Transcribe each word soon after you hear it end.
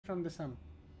from the sum.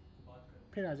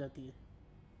 फिर आ जाती है.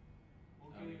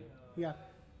 Okay. Yeah.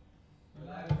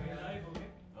 Live, okay.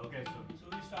 Okay, So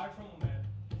we start from Umair.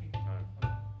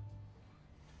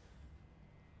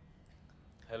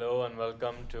 hello and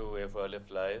welcome to A for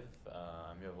Aleph Live.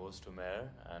 I'm your host Umair,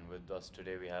 and with us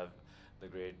today we have the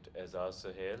great Aizaz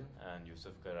Sohail and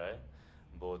Yousuf Kerai,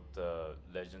 both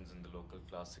legends in the local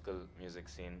classical music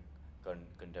scene,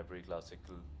 contemporary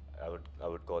classical, I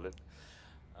would call it.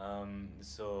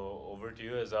 So over to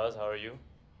you, Aizaz. How are you?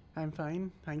 I'm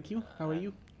fine, thank you. How are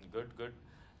you? Good.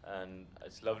 And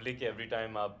it's lovely कि every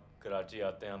time आप कराची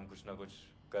आते हैं हम कुछ ना कुछ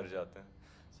कर जाते हैं.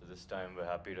 So this time we're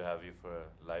happy to have you for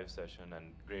a live session,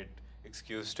 and great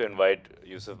excuse to invite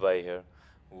Yousuf Bhai here,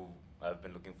 who I've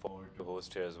been looking forward to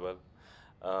host here as well.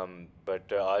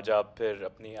 But आज आप फिर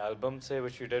अपनी album से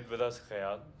which you did with us,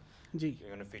 Khayal. Ji.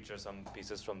 You're going to feature some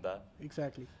pieces from that.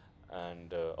 Exactly.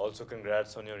 And also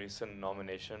congrats on your recent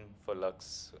nomination for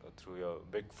Lux through your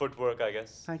big footwork, I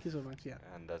guess. Thank you so much. Yeah.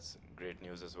 And that's great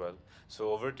news as well. So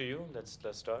over to you. Let's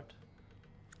start.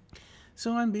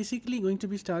 So I'm basically going to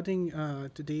be starting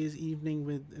today's evening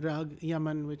with Raag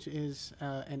Yaman, which is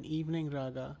an evening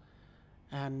raga,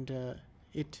 and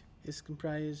it is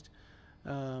comprised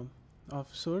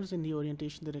of surs in the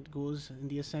orientation that it goes in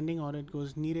the ascending order. It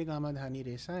goes Nire Gama Dhani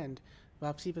Resa, and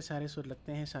Vapsi pe sare sur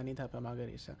lagte hain Sani Dhapa Maga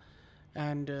Resa,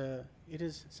 and it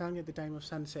is sung at the time of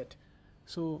sunset.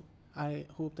 So I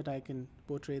hope that I can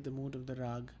portray the mood of the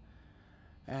Raag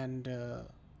and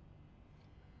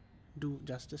do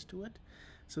justice to it.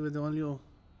 So with all your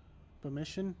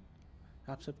permission,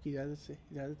 आप सबकी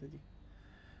इजाज़त है जी.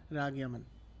 राग Yemen.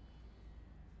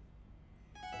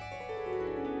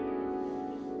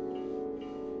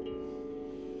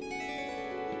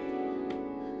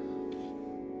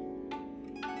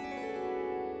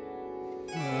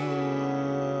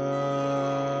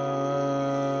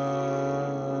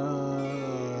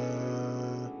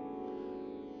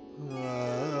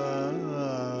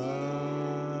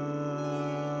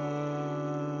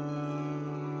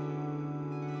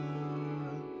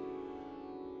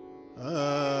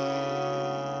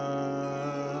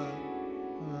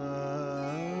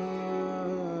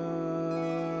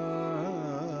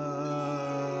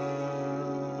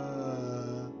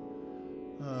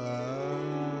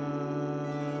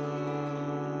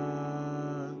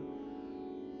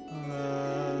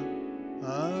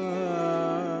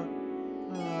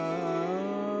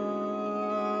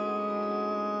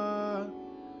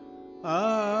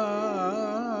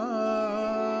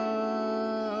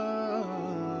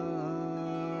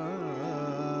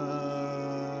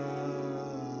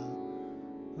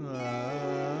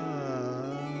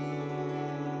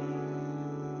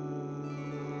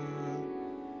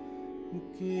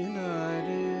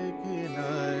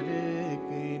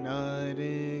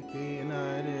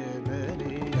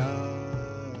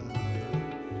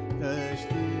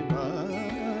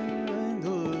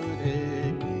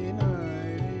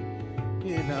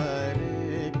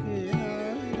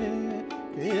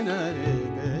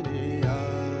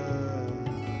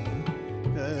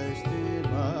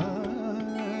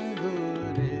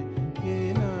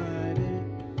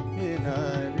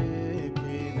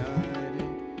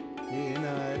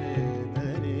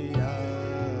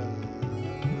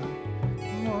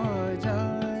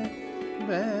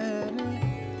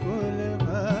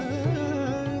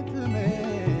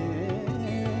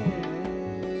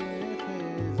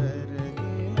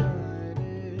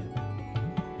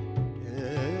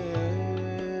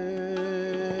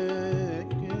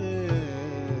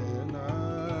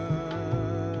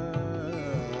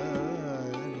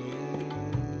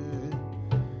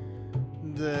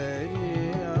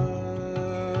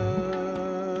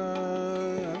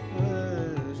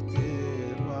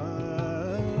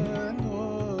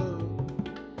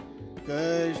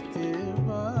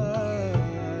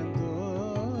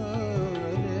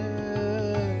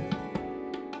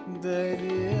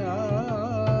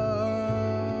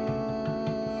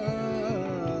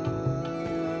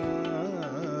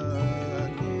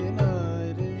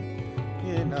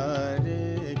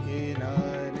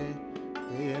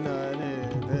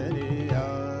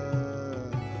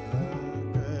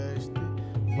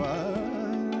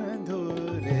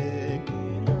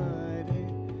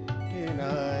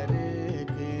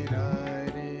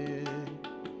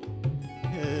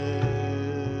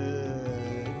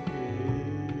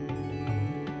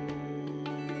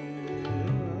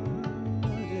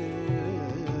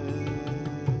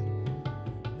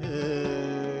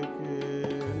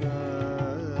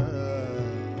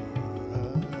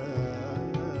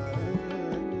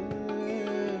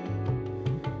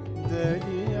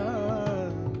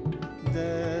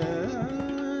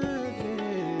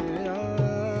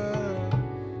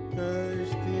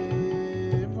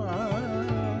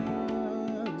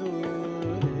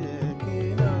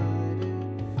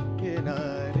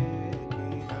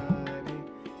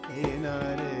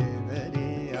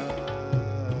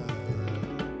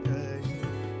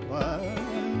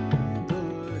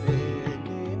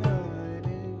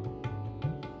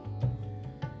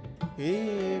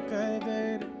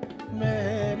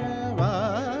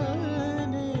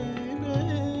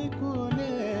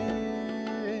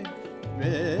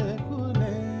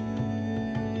 बेकुने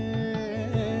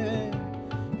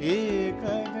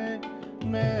एकद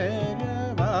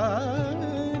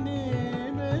मेहरबानी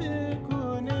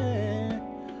बेकुने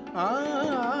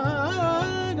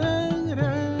रंग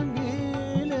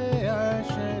रंगीले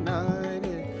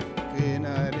आशनारे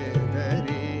किनारे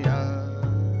दरिया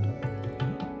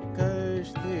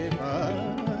कश्ती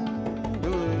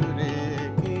दूरे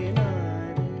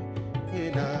किनारे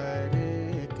किनारे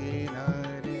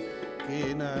किनारे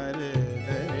किनारे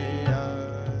दरिया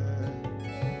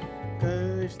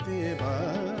कश्ती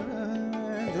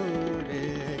दूरे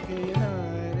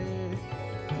किनारे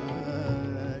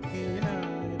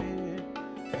किनारे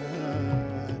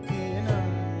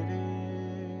किनारे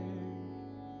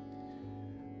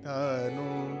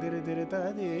तानूं दिर दिर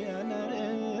तादे अनरे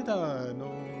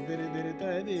तानूं दिर दिर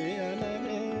तादे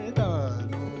अनरे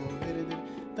तानूं दिर दिर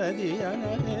तादे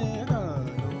अनरे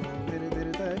तानूं दिर दिर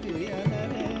तादे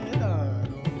अनरे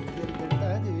तानूं दिर दिर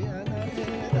तादे अनरे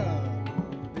तानूं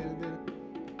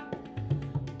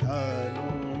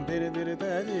दिर दिर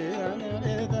तादे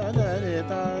अनरे तादरे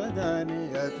तादानि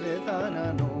अत्रे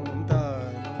तानानूं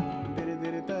तानूं दिर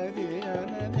दिर तादे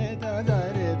अनरे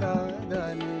तादरे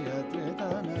तादानि अत्रे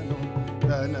तानानूं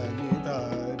तानानि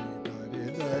तानि तारे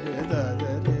तारे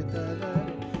तादरे तादरे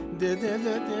दे दे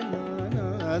दे दे नाना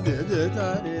दे दे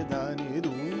तारे दानि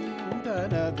दूं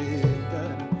ताना दे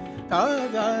ताना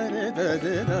तादारे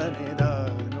तादे दानि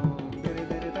दानो दिर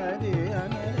दिर तादे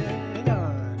अनरे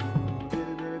दानो दिर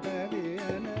दिर तादे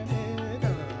अनरे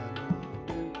दानो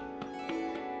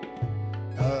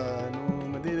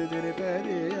दिर दिर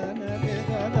तादे अनरे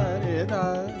तादरे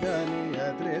तादानि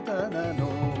अत्रे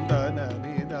तानानूं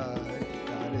तानानि तारे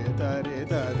तारे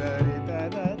तादरे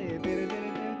तादरे दिर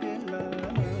दिर दिर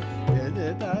लाना दे दे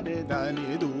तारे दानि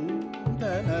दूं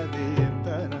ताना दे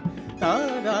ताना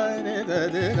तादारे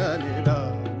तादे दानि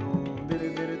दानो दिर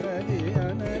दिर तादे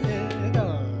अनरे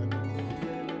दानो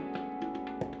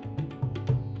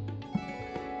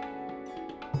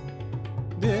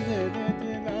दे दे दे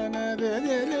दे लाना दे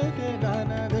दे ले के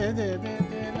लाना दे दे दे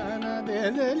दे लाना दे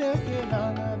दे ले के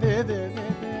लाना दे दे दे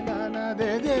दे लाना दे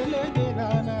दे ले के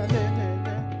लाना दे दे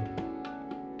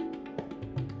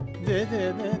दे दे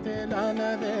दे दे लाना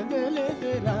दे दे ले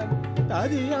के लाना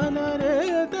तादियाना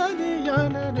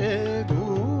रे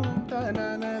धूम ताना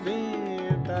दे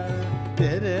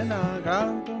तेरे ना गाम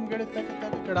तुम गिड़ तक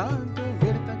तक गड़ाम तुम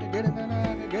गिड़ तक गिड़ ना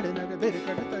गिड़ नग दिर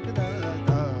कट तक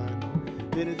दानो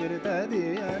दिर दिर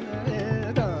तादियाना रे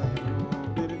दानो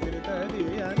दिर दिर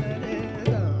तादियाना रे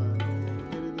दानो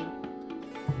दिर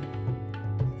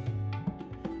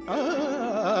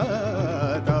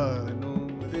दिर दानो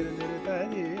दिर दिर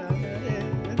तादियाना रे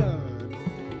दानो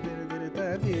दिर दिर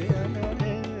तादियाना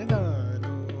रे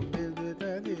दानो दिर दिर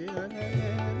तादियाना रे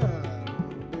दानो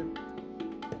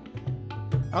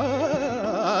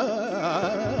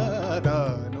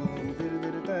दानो दिर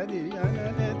दिर तादियाना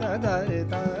रे तादारे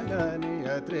तादानि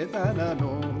अत्रे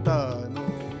तानानूं तानो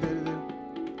दिर दिर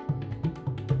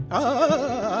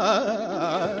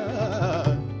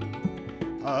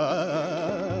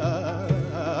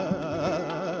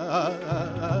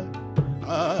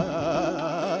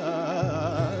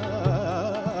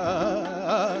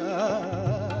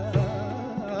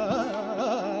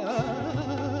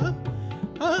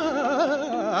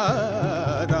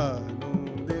दानो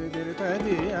दिर दिर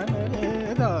तादियाना रे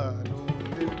दानो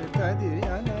दिर दिर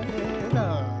तादियाना रे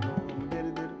दानो दिर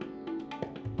दिर दानो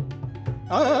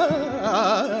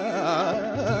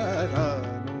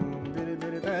दिर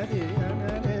दिर तादियाना रे दानो दिर दिर तादियाना रे दानो दिर दिर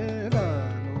तादियाना रे दानो दिर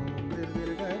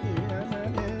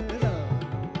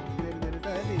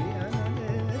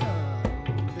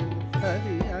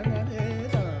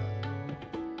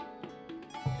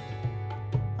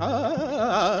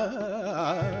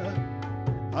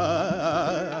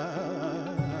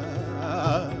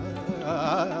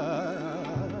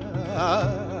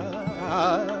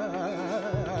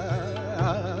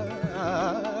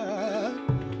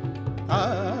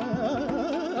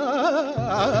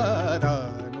रे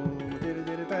दानो दिर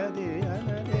दिर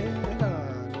तादियाना रे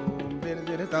दानो दिर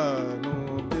दिर तानो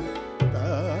दिर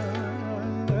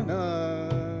ताना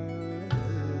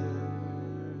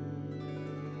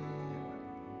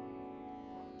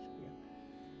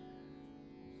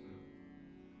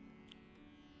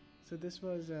So this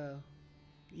was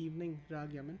evening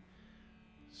Raag Yaman.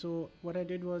 So what I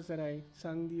did was that I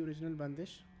sung the original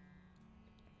bandish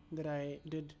that I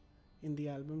did in the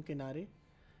album Kinaray,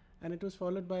 and it was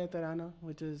followed by a tarana,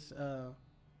 which is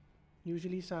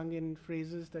usually sung in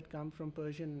phrases that come from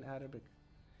Persian and Arabic.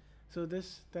 So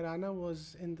this tarana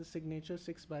was in the signature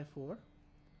 6x4,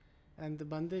 and the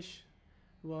bandish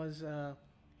was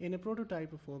in a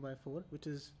prototype of 4x4, which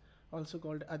is also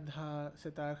called Adha,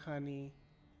 Sitar Khani,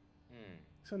 Hmm.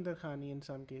 Sundar Khani in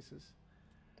some cases.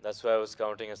 That's why I was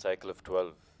counting a cycle of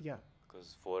 12. Yeah.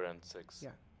 Because 4 and 6. Yeah.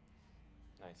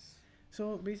 Nice.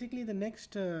 So basically the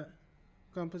next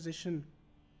composition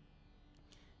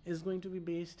is going to be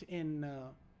based in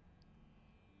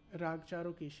Raag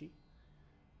Charukeshi.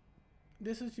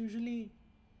 This is usually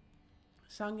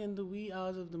sung in the wee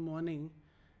hours of the morning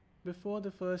before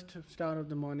the first star of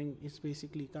the morning is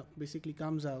basically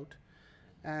comes out.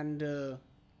 And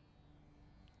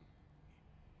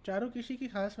Charukeshi ki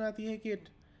khas baat ye hai ki it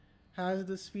has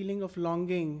this feeling of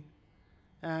longing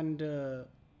and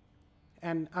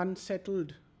an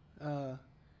unsettled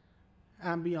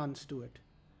ambience to it.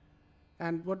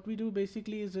 And what we do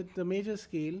basically is with the major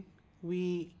scale,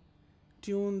 we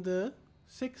tune the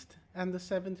 6th and the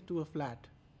 7th to a flat.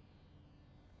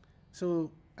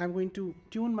 So I'm going to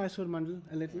tune my sur mandal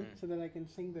a little so that I can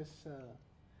sing this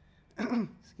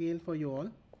scale for you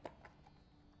all.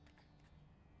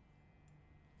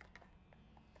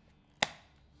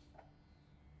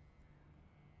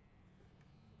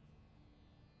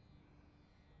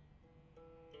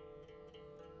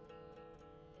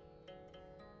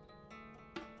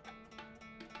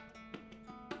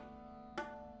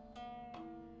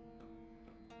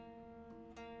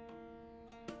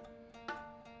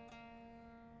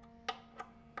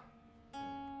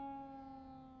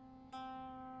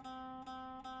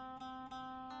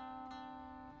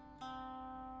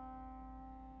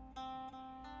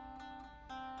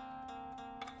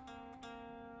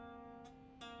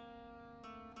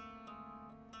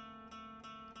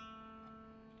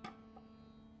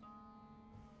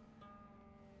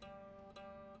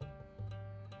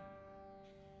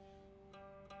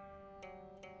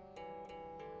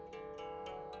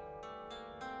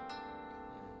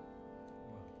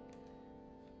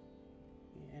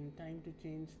 And time to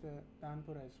change the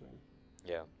Tanpura as well.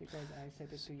 Yeah. Because I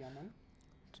set it to Yaman.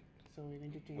 So we're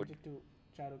going to change it to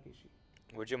Charukeshi.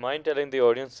 Would you mind telling the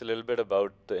audience a little bit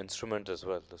about the instrument as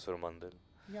well, the surmandal?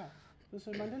 Yeah. The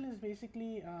surmandal is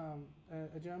basically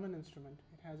a German instrument.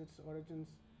 It has its origins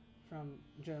from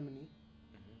Germany.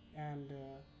 And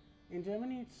in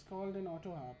Germany it's called an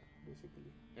auto harp,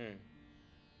 basically.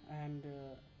 And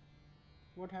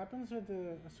what happens with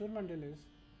the surmandal is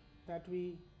that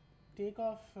we take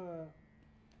off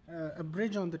a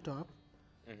bridge on the top.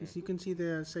 As you can see,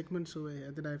 there are segments over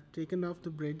here that I've taken off the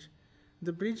bridge.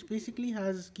 The bridge basically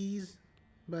has keys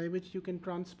by which you can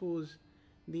transpose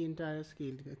the entire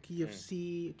scale. A key of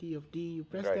C, a key of D. You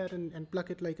press that and pluck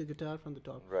it like a guitar from the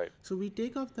top. Right. So we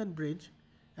take off that bridge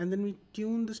and then we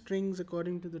tune the strings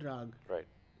according to the Raag. Right.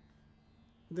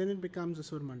 Then it becomes a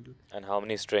surmandal. And how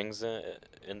many strings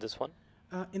in this one?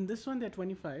 In this one, there are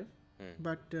 25.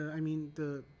 But I mean,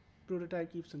 the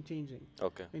prototype keeps on changing.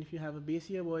 Okay. And if you have a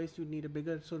bassier voice, you need a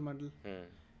bigger surmandal.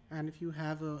 And if you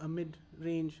have a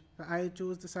mid-range, I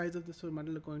chose the size of the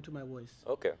surmandal according to my voice.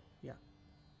 Okay. Yeah.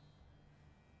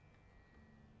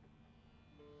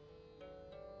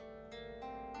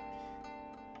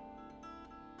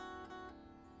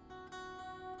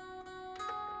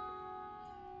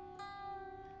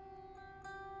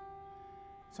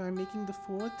 So I'm making the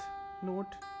 4th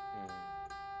note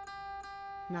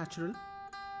natural.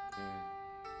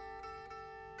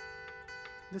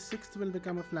 The 6th will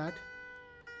become a flat.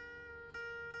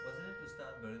 Wasn't it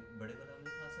Ustad Bade Ghulam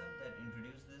Ali Khan sahab that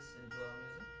introduced this into our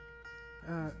music?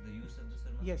 The use of the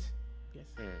surmandal? Yes.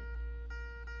 So,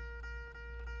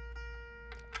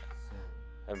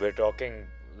 And we're talking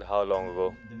how long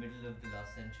ago? the middle of the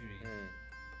last century.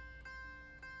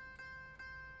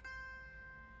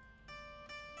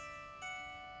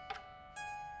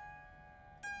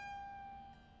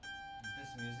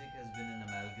 This music has been an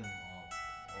amalgam of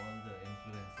all the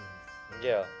influences from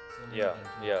so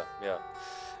many cultures.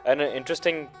 And an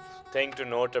interesting thing to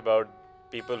note about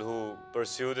people who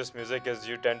pursue this music is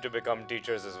you tend to become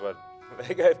teachers as well.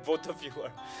 Like both of you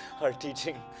are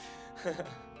teaching.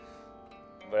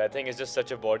 But I think it's just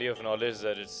such a body of knowledge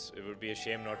that it would be a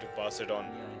shame not to pass it on.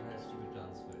 Yeah, it has to be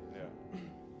transferred.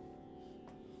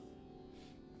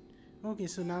 Yeah. Okay,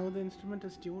 so now the instrument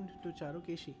is tuned to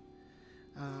Charukeshi.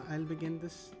 I'll begin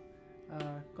this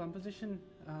composition.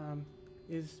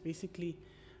 Is basically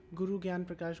Guru Gyan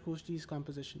Prakash Ghosh Ji's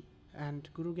composition, and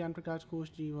Guru Gyan Prakash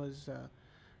Ghosh Ji was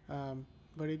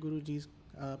Bade Guru Ji's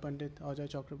Pandit Aizaz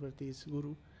Chakrabarti's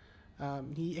guru.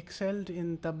 He excelled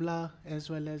in tabla as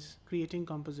well as creating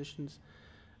compositions,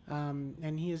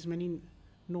 and he has many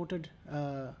noted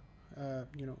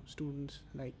students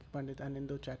like Pandit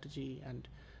Anindo Chatterjee and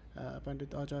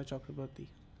Pandit Aizaz Chakrabarti.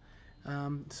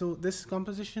 So this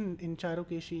composition in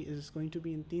Charukeshi is going to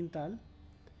be in Teen Tal.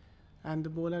 and the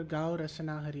bowler Gaow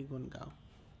Rasna Hari Gun Gaow.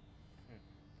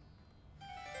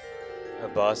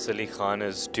 Abbas Ali Khan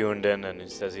is tuned in and he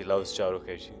says he loves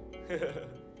Charukeshi.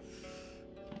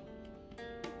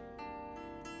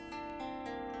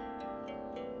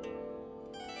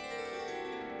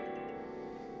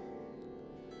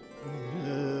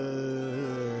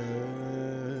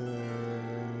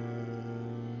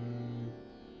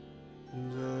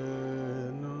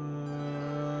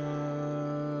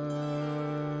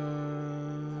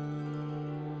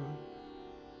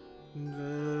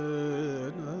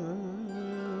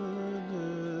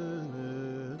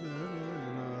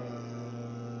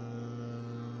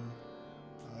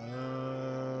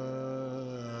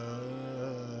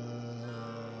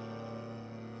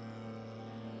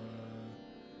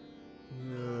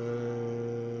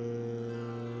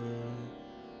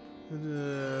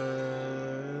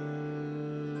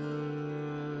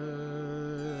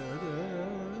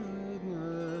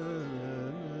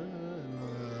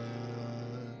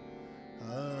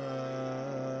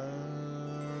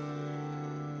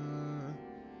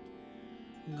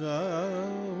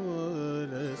 Gaow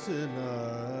Rasna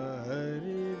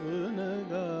Hari Gun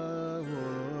Gaow,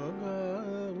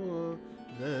 Gaow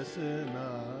Rasna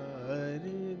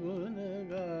Hari Gun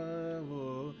Gaow,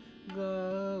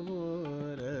 Gaow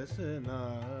Rasna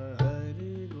Hari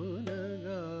Gun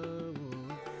Gaow,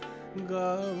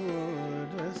 Gaow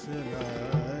Rasna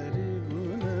Hari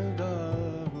Gun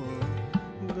Gaow,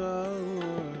 Gaow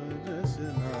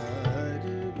Rasna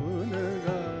Hari Gun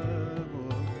Gaow,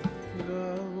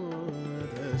 Gaow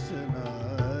Rasna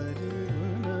Hari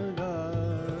Gun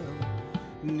Gaow,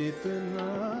 Nit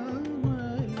Naam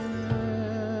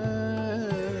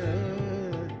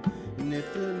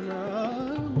Nit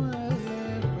Naam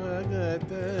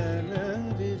Bhagat N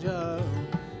Rijao,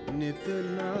 Nit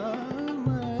Naam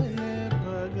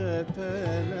Bhagat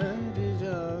N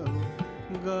Rijao,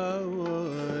 Gaow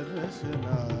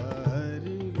Rasna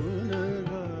Hari Gun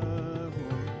Gaow,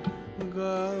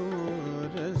 Gaow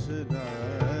Rasna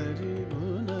Hari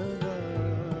Gun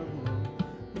Gaow,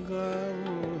 Gaow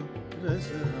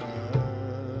Rasna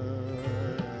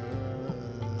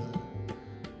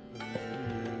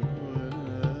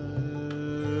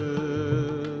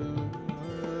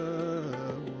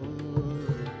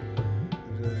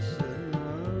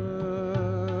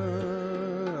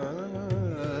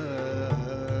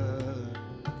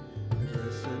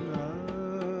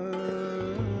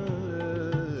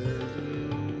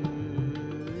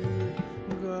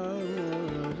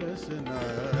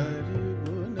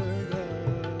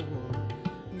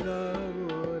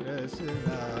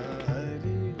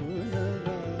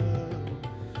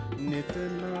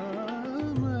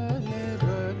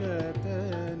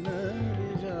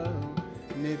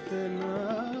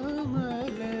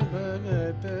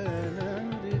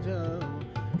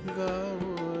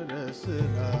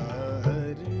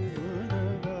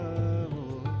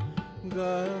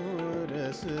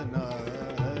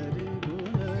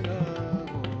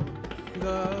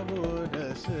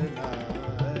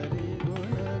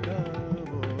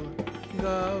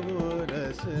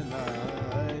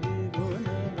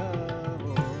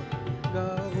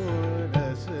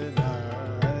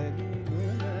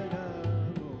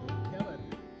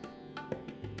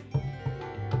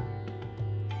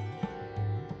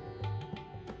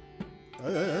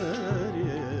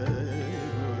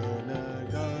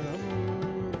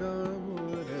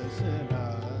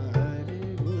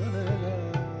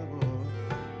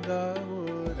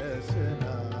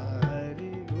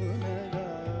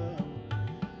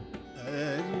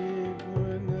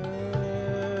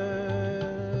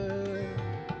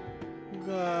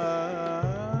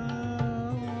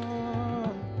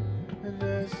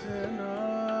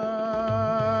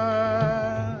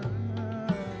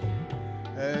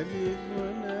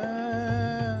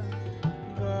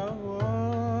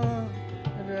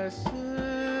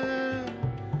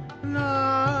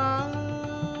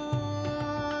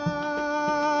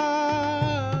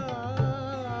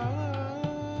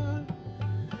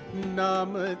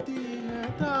नाम तीन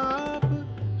ताप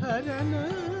हरन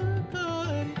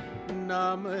car,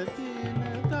 नाम तीन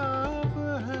ताप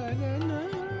हरन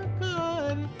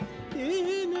car,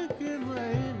 तीन की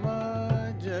महिमा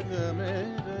जग में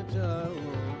रचाओ,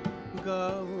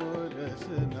 गाओ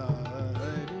रसना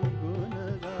हरि गुण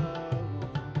गाओ,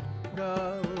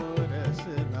 गाओ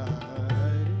रसना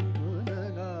हरि गुण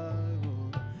गाओ,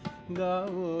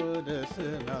 गाओ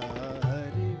रसना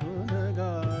हरि गुण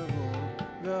गाओ,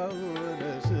 गाओ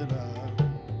रसना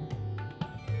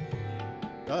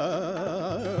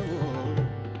गाओ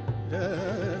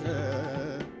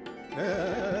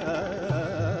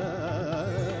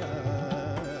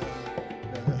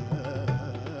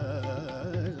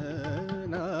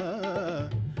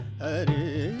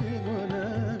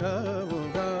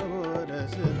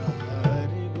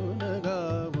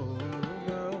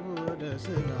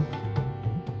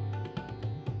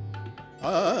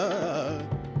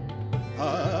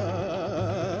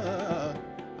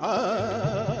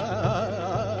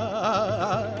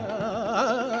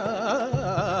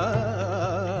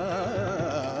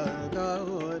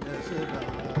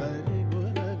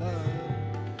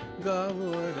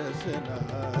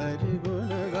हरि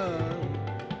गुण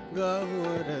गाओ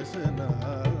रसना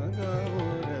गाओ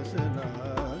रसना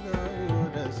गाओ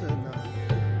रसना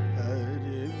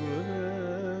हरि गुण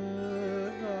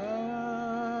गाओ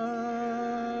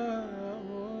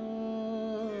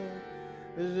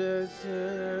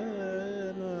रसना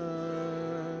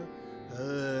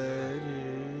Hari.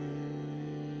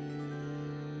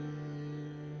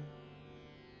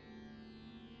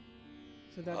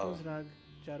 So that was Raag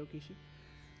Charukeshi,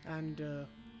 and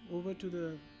over to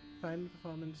the final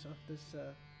performance of this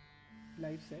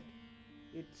live set.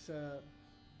 It's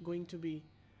going to be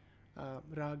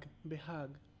Raag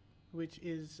Bihag, which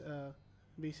is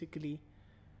basically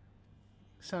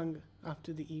sung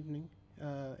after the evening,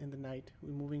 in the night.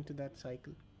 We're moving to that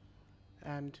cycle,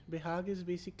 and Bihag is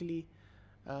basically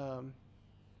a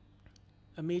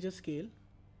major scale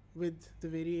with the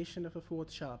variation of a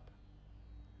fourth sharp.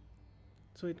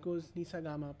 So it goes Nisa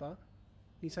Gama Pa,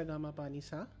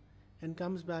 Nisa, and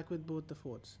comes back with both the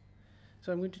fourths.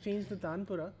 So I'm going to change the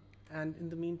Tanpura, and in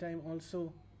the meantime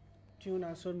also tune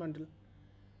our Sur Mandal,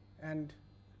 and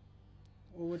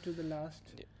over to the last.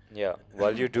 Yeah,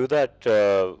 while you do that,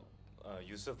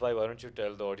 Yousuf bhai, why don't you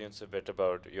tell the audience a bit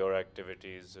about your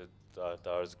activities with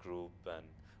Tar's group and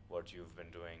what you've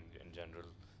been doing in general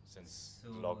since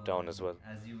lockdown as well.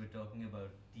 As you were talking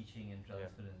about teaching and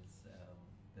transference,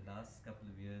 the last couple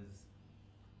of years,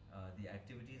 the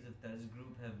activities of Tar's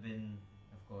group have been,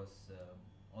 of course,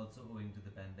 also owing to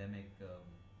the pandemic,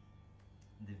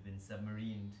 they've been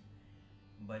submarined,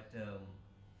 but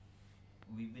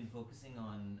we've been focusing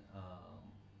on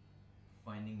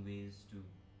finding ways to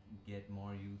get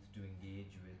more youth to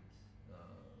engage with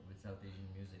South Asian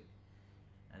music.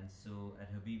 And so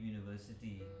at Habib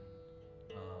University,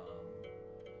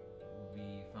 we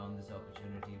found this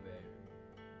opportunity where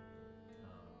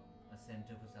a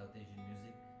Center for South Asian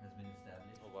Music has been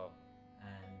established. Oh wow.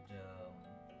 And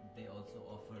they also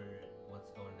offer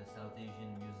what's called a South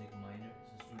Asian Music minor,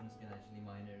 so students can actually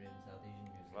minor in South Asian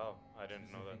music. Wow, I didn't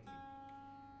know that.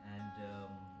 And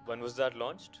when was that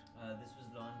launched? This was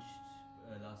launched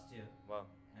last year. Wow.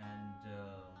 And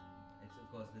it's, of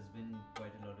course, there's been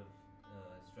quite a lot of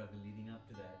struggle leading up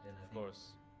to that, and I think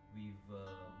we've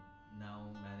now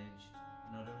managed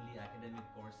not only academic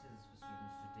courses for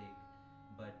students to take,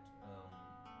 but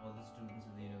all the students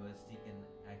of the university can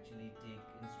actually take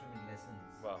instrument lessons.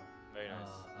 Wow, very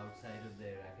nice. Outside of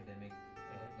their academic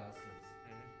classes,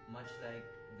 much like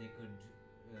they could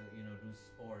do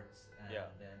sports and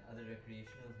other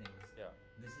recreational things. Yeah.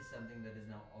 This is something that is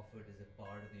now offered as a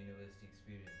part of the university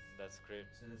experience. That's great.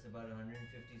 So there's about 150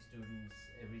 students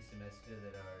every semester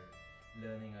that are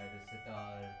learning either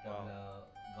sitar, tabla,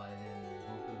 violin,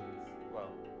 vocals. Wow.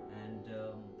 And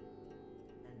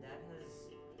that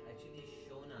has actually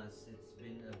shown us, it's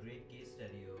been a great case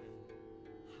study of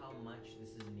how much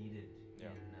this is needed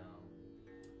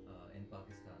in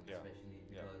Pakistan, especially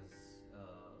because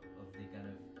of the kind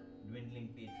of dwindling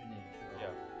patronage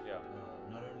of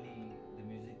not only the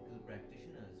musical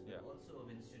practitioners but also of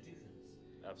institutions.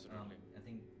 Absolutely. I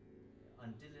think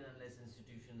until and unless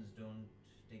institutions don't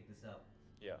take this up,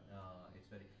 it's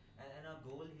very. And our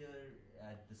goal here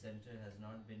at the center has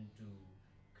not been to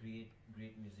create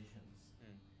great musicians.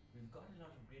 We've got a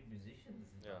lot of great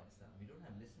musicians in Pakistan. We don't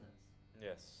have listeners.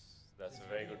 Yes, that's a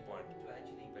very good point. To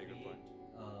actually create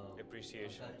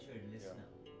appreciation, a cultured listener,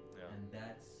 and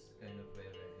that's kind of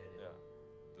where we're headed.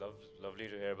 Yeah, lovely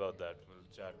to hear about that. We'll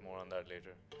chat more on that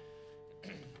later.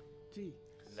 Gee,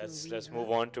 let's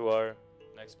move on to our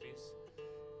next piece.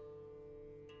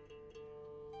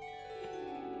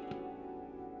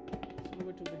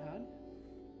 Over to Bihag.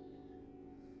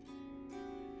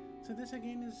 So this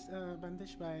again is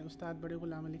bandish by Ustad Bade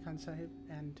Ghulam Ali Khan Sahib,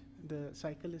 and the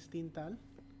cycle is Teen Tal.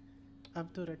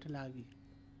 Ab to rat lagi.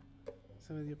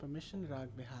 So with your permission, Raag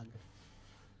Bihag.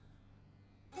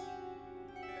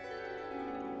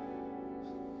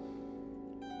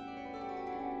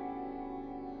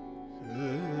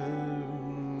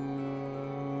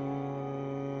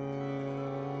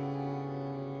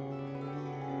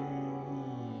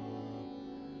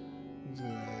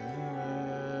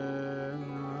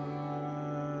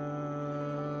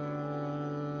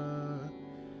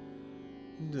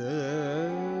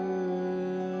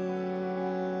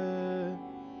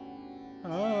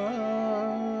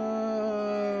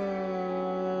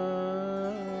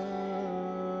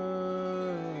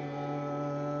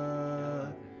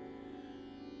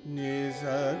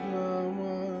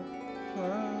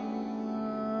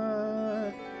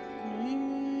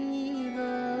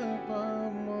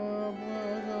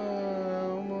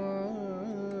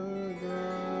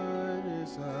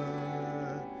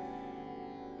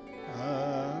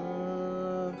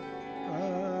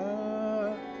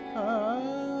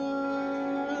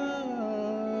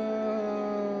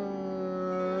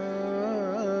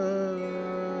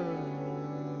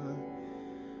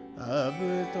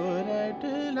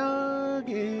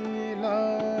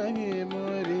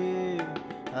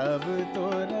 अब तो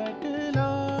रट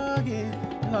लागे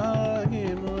लागे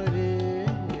मोरे,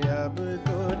 अब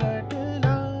तो रट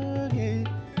लागे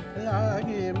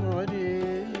लागे मोरे,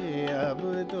 अब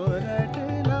तो रट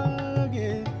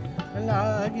लागे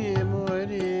लागे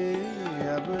मोरे,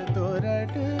 अब तो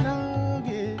रट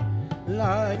लागे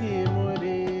लागे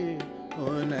मोरे।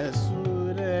 उन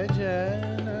सूरज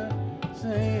न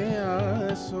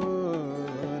सयासो,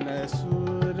 न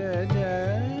सूरज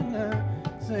न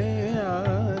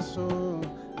सयासो,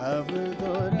 अब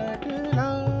तो रट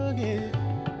लागे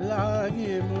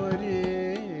लागे मोरे,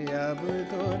 अब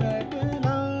तो रट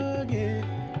लागे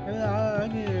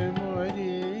लागे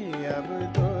मोरे, अब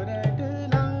तो रट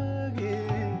लागे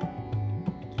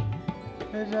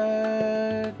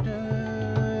रट लागे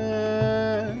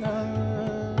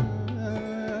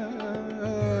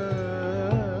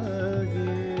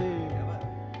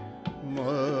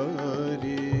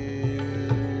मोरे,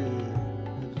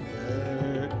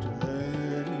 रट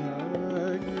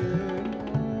लागे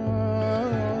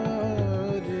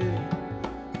मोरे,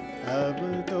 अब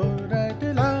तो रट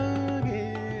लागे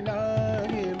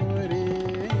लागे मोरे,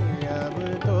 अब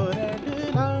तो रट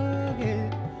लागे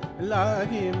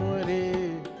लागे मोरे।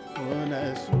 उन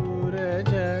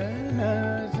सूरज न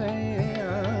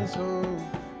सयासो,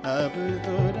 अब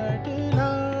तो रट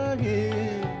लागे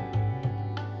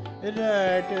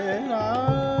रट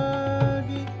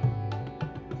लागे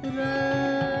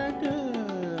रट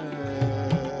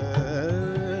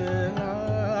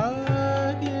लागे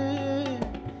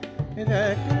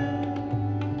रट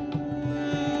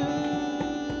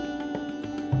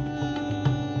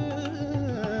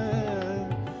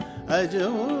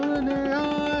अजून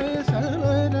आए सब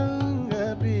रंग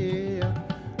पिया,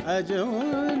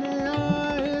 अजून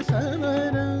आए सब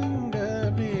रंग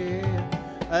पिया,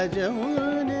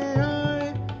 अजून आए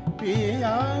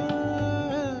पिया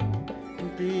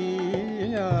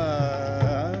पिया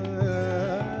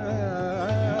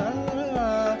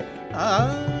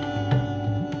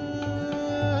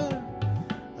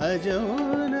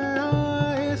अजून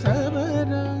आए सब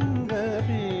रंग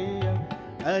पिया,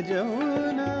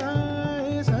 अजून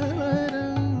आए सब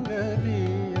रंग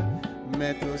पिया।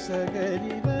 मैं तो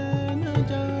सगरी बन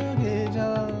जागे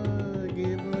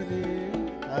जागे मोरे,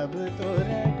 अब तो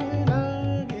रट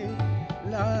लागे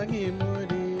लागे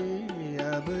मोरे,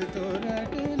 अब तो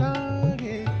रट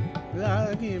लागे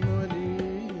लागे मोरे,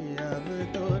 अब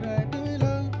तो रट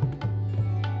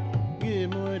लागे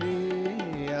मोरे,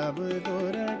 अब तो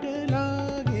रट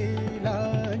लागे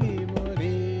लागे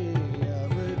मोरे,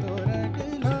 अब तो रट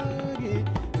लागे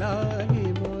लागे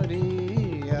मोरे,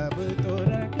 अब तो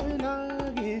रट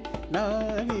लागे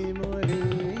लागे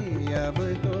मोरे, अब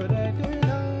तो रट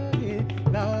लागे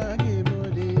लागे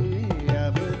मोरे,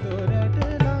 अब तो रट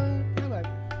लागे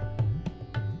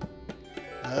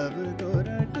अब तो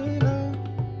रट लागे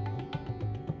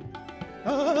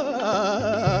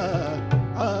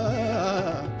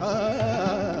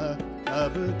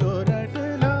अब तो रट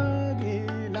लागे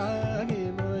लागे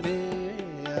मोरे,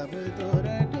 अब तो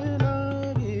रट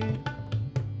लागे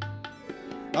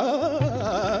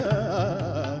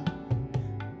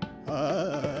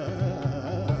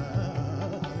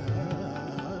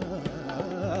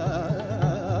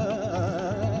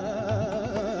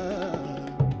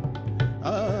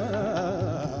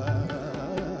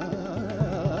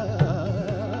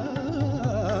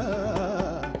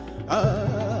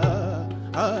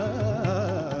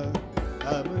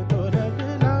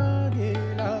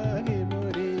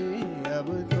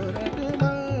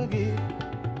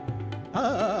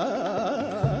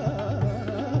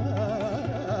अब तो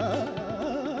रट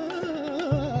लागे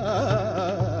लागे मोरे,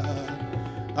 अब तो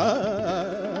रट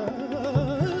लागे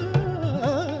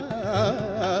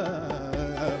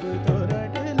अब तो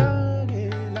रट लागे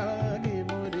लागे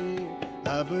मोरे,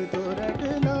 अब तो रट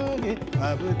लागे,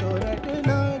 अब तो रट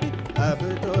लागे, अब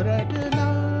तो रट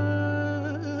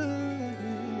लागे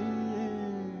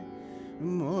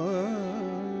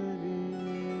मोरे।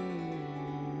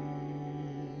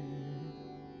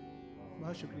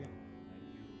 बहुत शुक्रिया।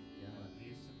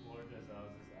 Please support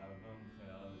Aizaz's album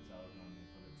Khayal. It's out on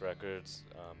Aleph Records.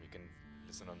 You can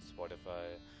listen on Spotify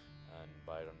and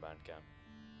buy it on Bandcamp.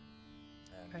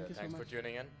 And Thank you so thanks for much.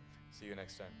 tuning in. See you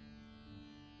next time.